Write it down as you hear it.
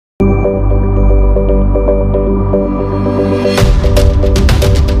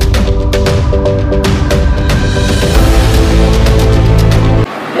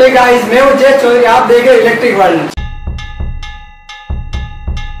Guys, मैं हूं जय चौधरी, आप देख रहे हैं इलेक्ट्रिक वर्ल्ड।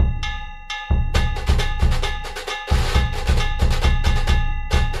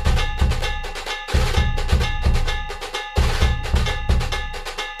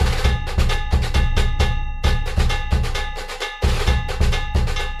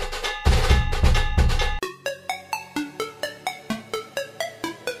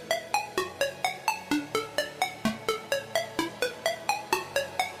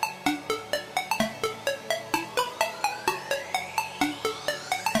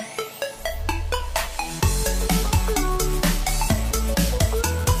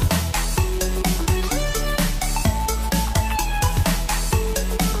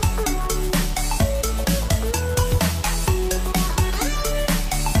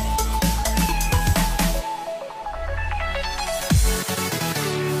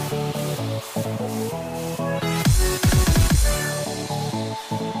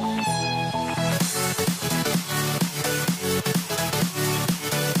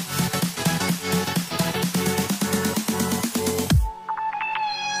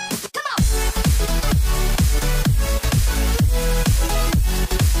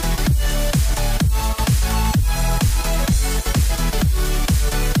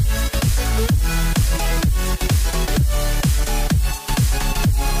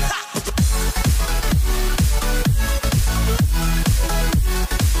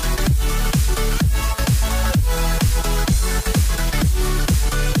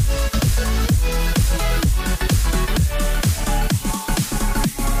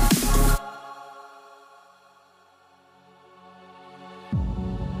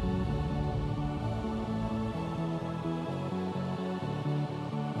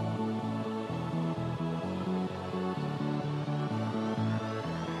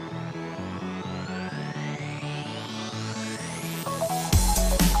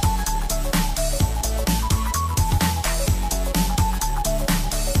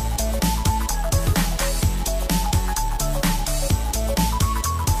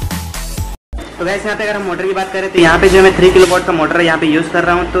 तो वैसे यहाँ पे अगर हम मोटर की बात करें तो यहाँ पे जो मैं 3 किलोवाट का मोटर यहाँ पे यूज़ कर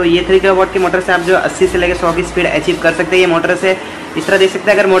रहा हूँ। तो ये 3 किलोवाट की मोटर से आप जो 80 से लेकर 100 की स्पीड अचीव कर सकते हैं ये मोटर से। इस तरह देख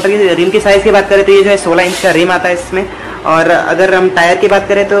सकते हैं। अगर मोटर की रिम की साइज़ की बात करें तो ये जो है 16 इंच का रिम आता है इसमें। और अगर हम टायर की बात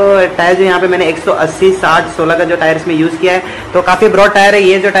करें तो टायर जो यहाँ पे मैंने 180, 60, 16 का जो टायर इसमें यूज़ किया है। तो काफ़ी ब्रॉड टायर है।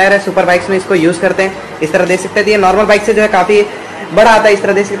 ये जो टायर है सुपर बाइक्स में इसको यूज़ करते हैं। इस तरह देख सकते हैं। ये नॉर्मल बाइक से जो है काफ़ी बड़ा आता है। इस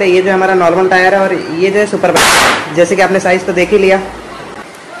तरह देख सकते हैं। ये जो हमारा नॉर्मल टायर है और ये जो है सुपर बाइक, जैसे कि आपने साइज़ तो देख ही लिया।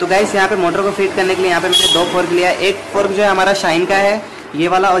 तो गाइस यहाँ पे मोटर को फिट करने के लिए यहाँ पे मैंने 2 फोर्क लिया है। एक फोर्क जो है हमारा शाइन का है ये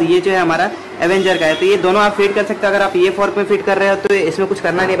वाला, और ये जो है हमारा एवेंजर का है। तो ये दोनों आप फिट कर सकते हो। अगर आप ये फोर्क में फिट कर रहे हो तो इसमें कुछ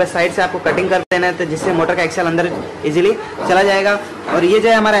करना नहीं है, बस साइड से आपको कटिंग कर देना है, तो जिससे मोटर का एक्सेल अंदर इजीली चला जाएगा। और ये जो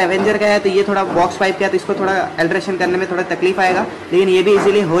है हमारा एवेंजर का है तो ये थोड़ा बॉक्स पाइप का है, तो इसको थोड़ा अल्ट्रेशन करने में थोड़ा तकलीफ आएगा, लेकिन ये भी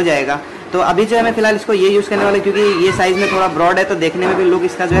इजीली हो जाएगा। तो अभी जो है मैं फिलहाल इसको ये यूज़ करने वाला, क्योंकि ये साइज़ में थोड़ा ब्रॉड है तो देखने में भी लुक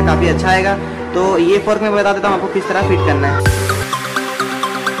इसका जो है काफ़ी अच्छा आएगा। तो ये फोर्क मैं बता देता हूँ आपको किस तरह फिट करना है।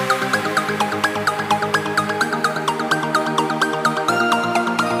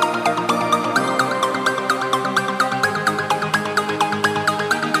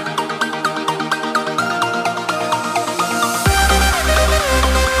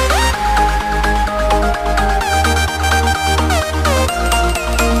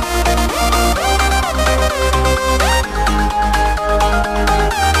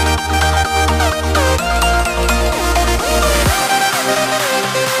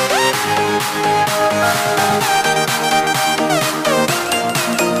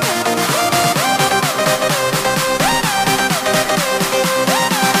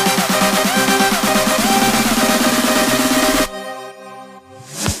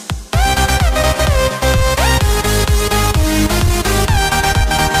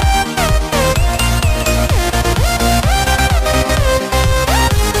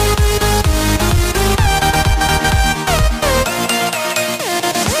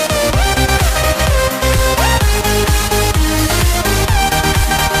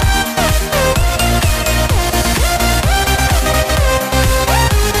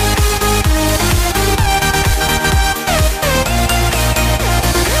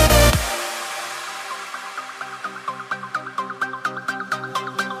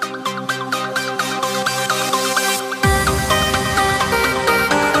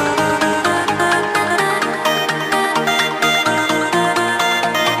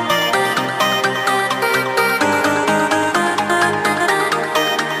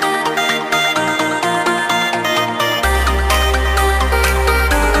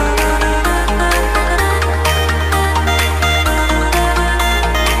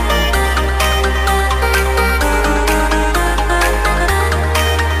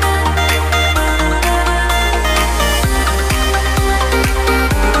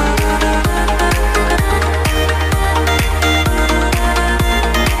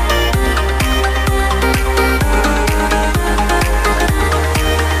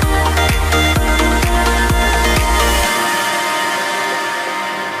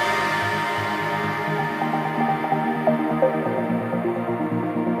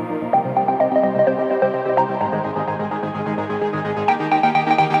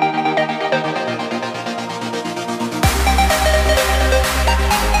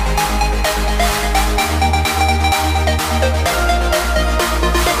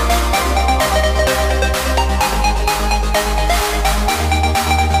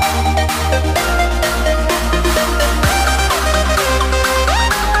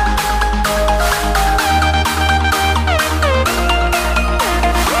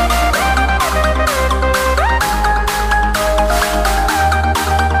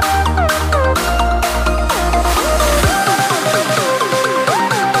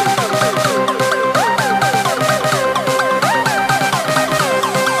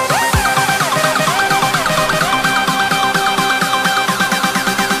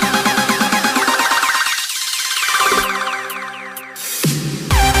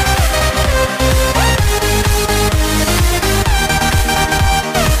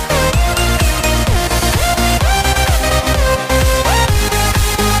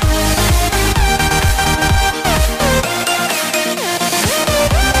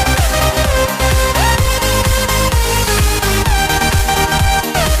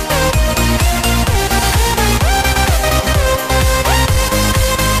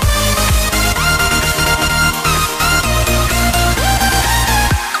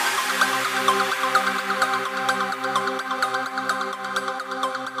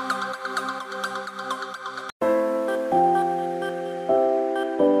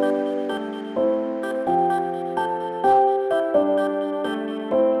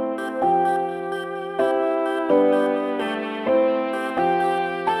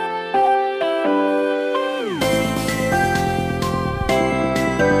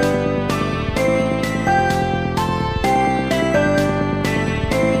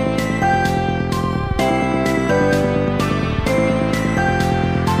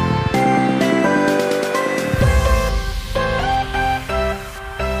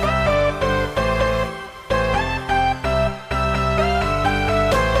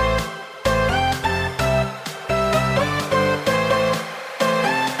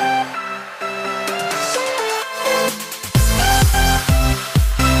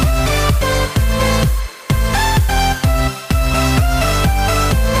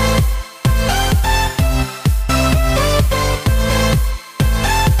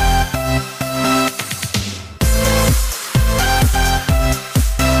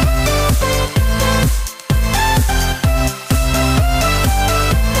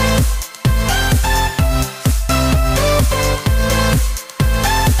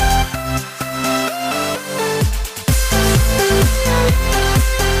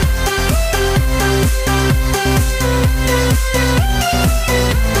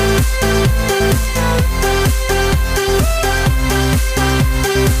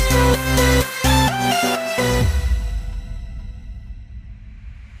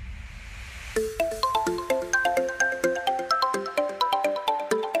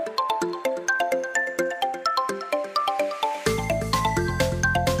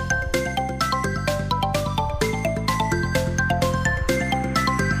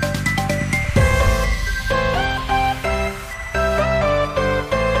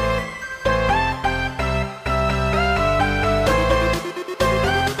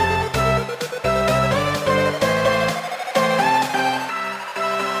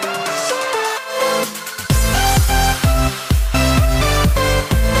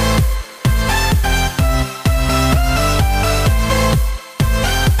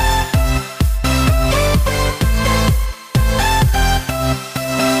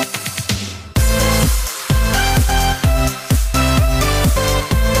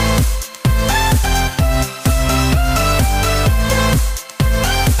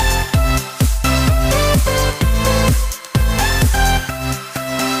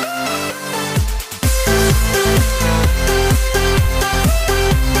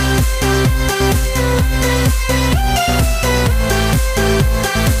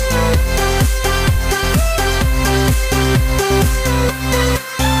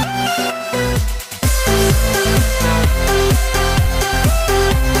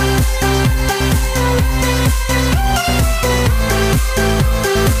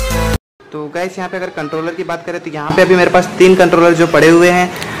 गाइस यहाँ पे अगर कंट्रोलर की बात करें तो यहाँ पे अभी मेरे पास 3 कंट्रोलर जो पड़े हुए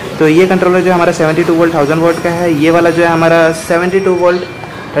हैं। तो ये कंट्रोलर जो हमारा 72 वोल्ट 1000 वोल्ट का है, ये वाला जो है हमारा 72 वोल्ट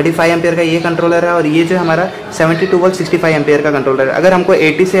 35 एम्पियर का ये कंट्रोलर है, और ये जो हमारा 72 वोल्ट 65 एम्पियर का कंट्रोलर है। अगर हमको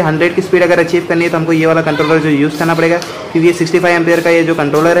 80 से 100 की स्पीड अगर अचीव करनी है तो हमको ये वाला कंट्रोलर जो यूज़ करना पड़ेगा, क्योंकि ये 65 एम्पियर का ये जो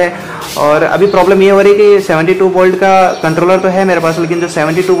कंट्रोलर है। और अभी प्रॉब्लम ये हो रही है कि 72 वोल्ट का कंट्रोलर तो है मेरे पास, लेकिन जो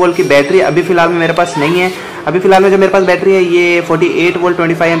 72 वोल्ट की बैटरी अभी फिलहाल में मेरे पास नहीं है। अभी फिलहाल में जो मेरे पास बैटरी है ये 48 वोल्ट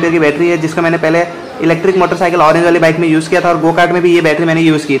 25 एम्पियर की बैटरी है, जिसका मैंने पहले इलेक्ट्रिक मोटरसाइकिल ऑरेंज वाली बाइक में यूज़ किया था, और गो कार्ट में भी ये बैटरी मैंने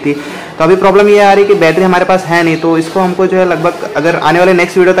यूज़ की थी। तो अभी प्रॉब्लम ये आ रही है कि बैटरी हमारे पास है नहीं, तो इसको हमको जो है लगभग अगर आने वाले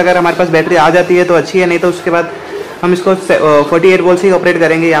नेक्स्ट वीडियो तक अगर हमारे पास बैटरी आ जाती है तो अच्छी है, नहीं तो उसके बाद हम इसको 48 वोल्ट से ही ऑपरेट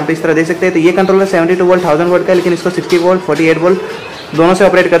करेंगे। यहाँ पे इस तरह देख सकते हैं। तो ये कंट्रोलर 72 वोल्ट 1000 वोल्ट का है, लेकिन इसको 60 वोल्ट 48 वोल्ट दोनों से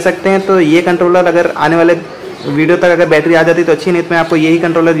ऑपरेट कर सकते हैं। तो ये कंट्रोलर अगर आने वाले वीडियो तक अगर बैटरी आ जाती तो अच्छी, नहीं तो मैं आपको यही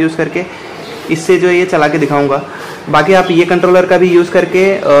कंट्रोलर यूज़ करके इससे जो है ये चला के दिखाऊंगा। बाकी आप ये कंट्रोलर का भी यूज़ करके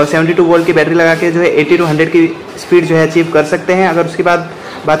 72 वोल्ट की बैटरी लगा के जो है 80 to 100 की स्पीड जो है अचीव कर सकते हैं। अगर उसके बाद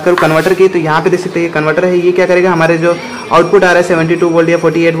बात करूँ कन्वर्टर की, तो यहाँ पे देख सकते हैं ये कन्वर्टर है। ये क्या करेगा, हमारे जो आउटपुट आ रहा है 72 वोल्ट या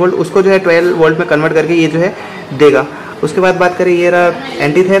 48 वोल्ट, उसको जो है 12 वोल्ट में कन्वर्ट करके ये जो है देगा। उसके बाद बात करें ये रहा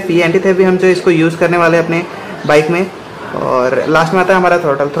एंटी थेप। ये एंटी थेप भी हम जो इसको यूज़ करने वाले हैं अपने बाइक में। और लास्ट में आता है हमारा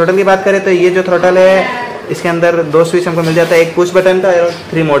थ्रोटल। थ्रोटल की बात करें तो ये जो थ्रोटल है इसके अंदर 2 स्विच हमको मिल जाता है, एक पुश बटन का और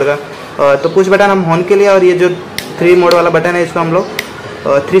 3 मोड का। तो पुश बटन हम हॉर्न के लिए, और ये जो 3 मोड वाला बटन है इसको हम लोग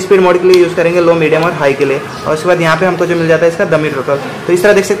 3 स्पीड मोड के लिए यूज़ करेंगे, लो मीडियम और हाई के लिए। और उसके बाद यहाँ पे हमको जो मिल जाता है इसका डमी थ्रोटल। तो इस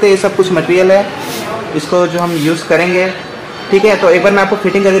तरह देख सकते हैं ये सब कुछ मटेरियल है, इसको जो हम यूज़ करेंगे। ठीक है, तो एक बार मैं आपको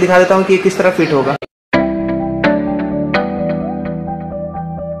फिटिंग करके दिखा देता हूँ कि किस तरह फिट होगा।